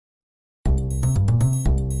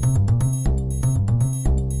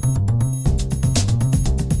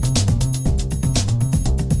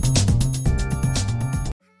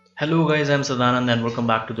Hello guys, I'm Sadanand and welcome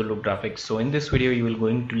back to the Look Graphics. So in this video you will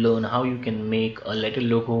going to learn how you can make a letter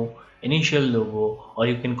logo, initial logo, or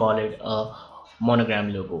you can call it a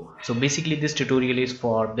monogram logo. So basically this tutorial is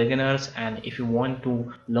for beginners, and if you want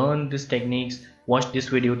to learn these techniques, watch this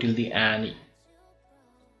video till the end.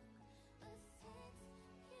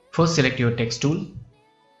 First select your text tool,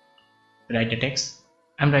 write a text.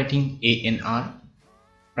 I'm writing ANR,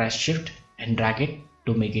 press shift and drag it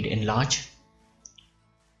to make it enlarge.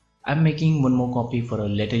 I'm making one more copy for a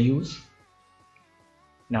letter use.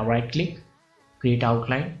 Now right click, create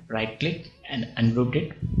outline, right click and ungroup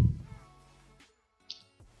it.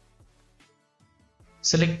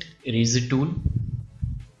 Select eraser tool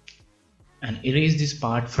and erase this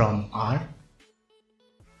part from R.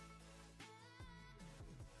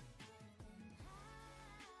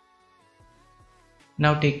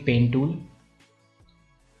 Now take pen tool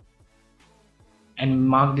and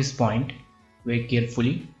mark this point very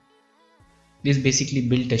carefully. This basically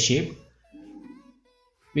built a shape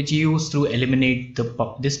which you use to eliminate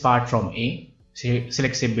this part from A.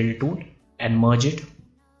 Select say build tool and merge it.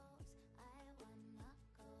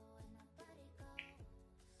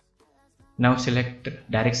 Now select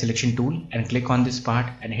direct selection tool and click on this part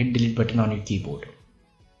and hit delete button on your keyboard.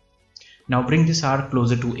 Now bring this R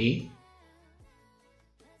closer to A.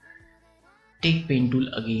 Take pen tool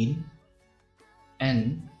again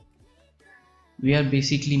and we are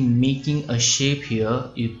basically making a shape here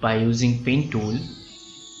by using pen tool,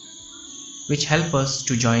 which help us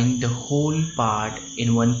to join the whole part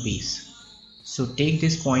in one piece. So take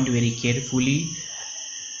this point very carefully,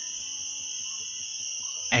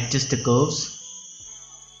 adjust the curves,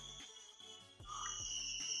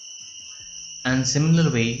 and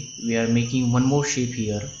similar way we are making one more shape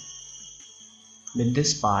here with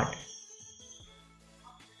this part.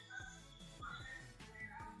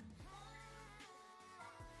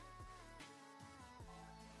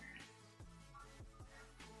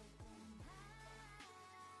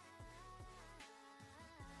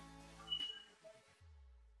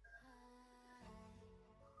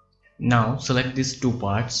 Now select these two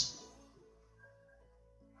parts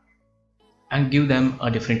and give them a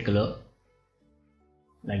different color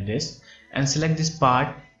like this, and select this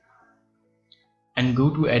part and go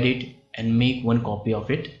to edit and make one copy of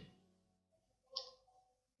it.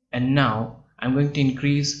 And now I'm going to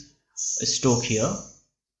increase a stroke here.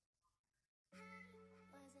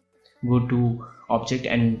 Go to object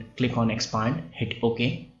and click on expand, hit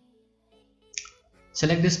OK.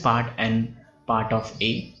 Select this part and part of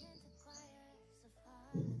A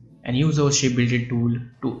and use our shape builder tool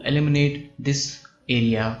to eliminate this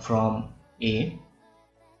area from A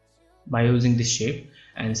by using this shape,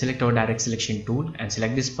 and select our direct selection tool and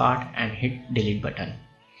select this part and hit delete button.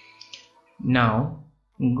 Now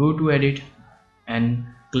go to edit and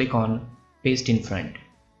click on paste in front.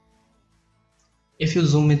 If you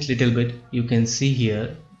zoom it little bit, you can see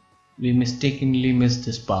here we mistakenly missed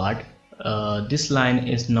this part. This line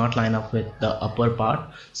is not line up with the upper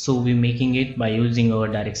part, so we're making it by using our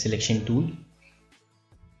direct selection tool.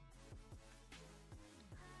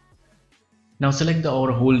 Now select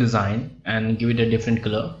our whole design and give it a different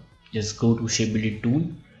color. Just go to shape builder tool.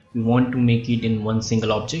 We want to make it in one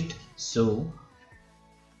single object, so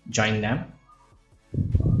join them.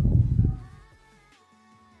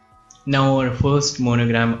 Now our first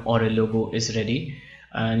monogram or a logo is ready,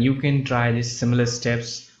 and you can try these similar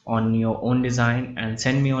steps on your own design and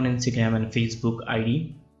send me on Instagram and Facebook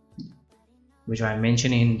ID, which I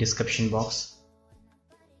mention in description box.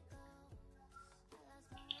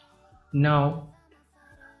 Now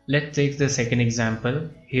let's take the second example.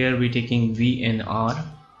 Here we're taking V and R.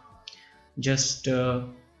 Just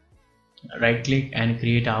right click and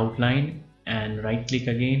create outline and right click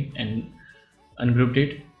again and ungroup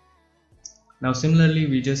it. Now similarly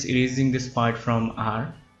we're just erasing this part from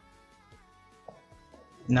R.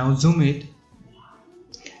 Now zoom it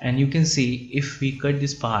and you can see if we cut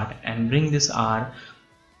this part and bring this R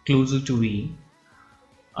closer to V,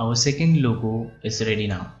 our second logo is ready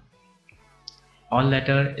now. All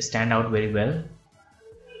letters stand out very well.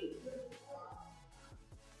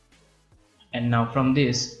 And now from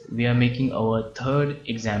this we are making our third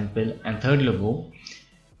example and third logo.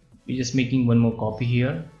 We're just making one more copy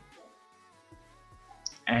here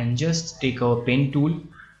and just take our pen tool,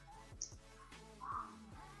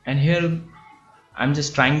 and here I'm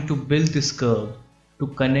just trying to build this curve to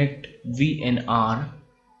connect V and R.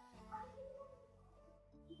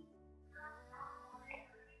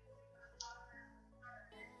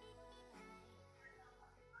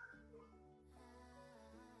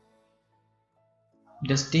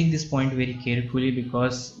 Just take this point very carefully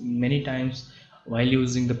because many times while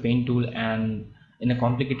using the pen tool, and in a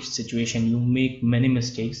complicated situation you make many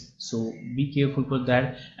mistakes, so be careful for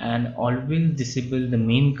that, and always disable the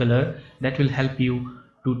main color. That will help you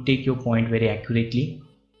to take your point very accurately.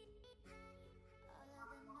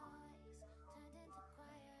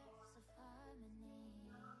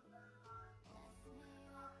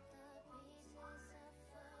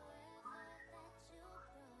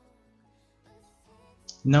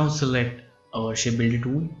 Now select our shape builder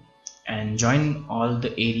tool and join all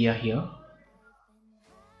the area here.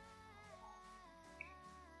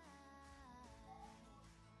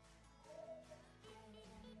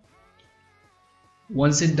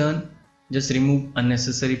 Once it's done, just remove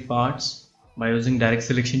unnecessary parts by using direct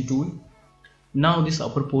selection tool. Now this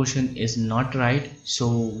upper portion is not right, so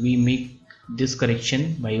we make this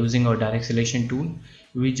correction by using our direct selection tool.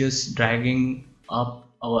 We just dragging up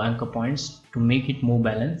our anchor points to make it more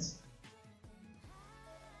balanced.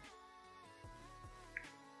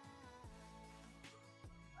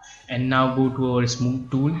 And now go to our smooth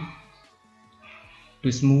tool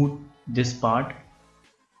to smooth this part.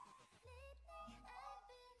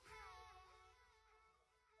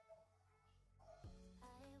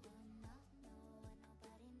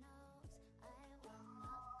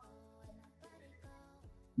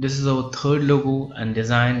 This is our third logo and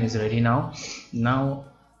design is ready now. Now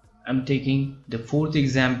I'm taking the fourth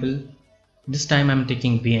example. This time I'm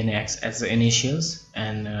taking B and X as the initials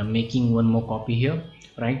and making one more copy here.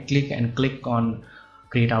 Right click and click on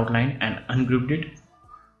create outline and ungrouped it.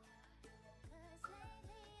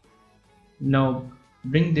 Now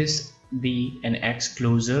bring this B and X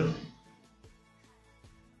closer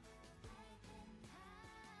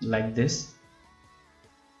like this,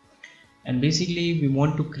 and basically we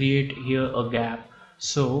want to create here a gap,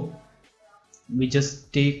 so we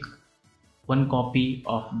just take one copy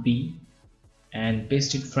of B and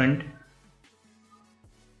paste it front.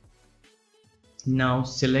 Now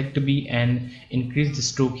select B and increase the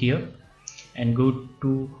stroke here and go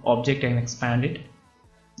to object and expand it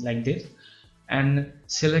like this, and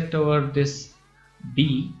select over this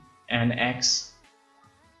B and X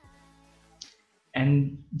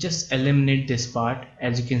and just eliminate this part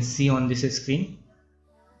as you can see on this screen.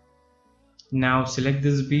 Now select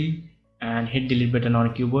this B and hit delete button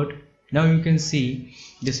on keyboard. Now you can see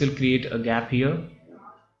this will create a gap here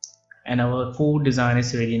and our fourth design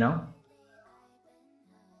is ready now.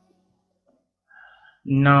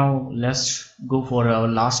 Now let's go for our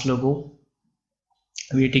last logo.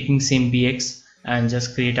 We are taking same BX and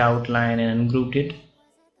just create outline and ungroup it.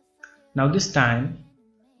 Now this time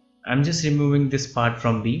I'm just removing this part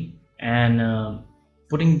from B and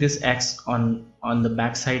putting this X on the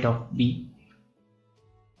back side of B.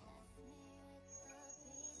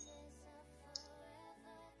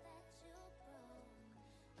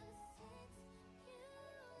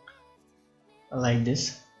 Like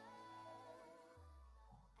this.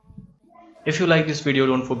 If you like this video,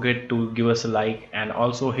 don't forget to give us a like and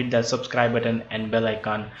also hit that subscribe button and bell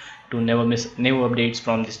icon to never miss new updates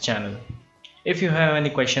from this channel. If you have any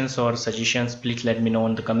questions or suggestions, please let me know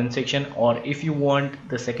in the comment section, or if you want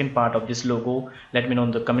the second part of this logo, let me know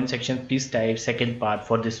in the comment section. Please type second part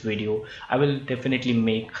for this video. I will definitely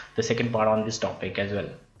make the second part on this topic as well.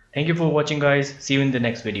 Thank you for watching guys. See you in the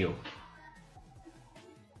next video.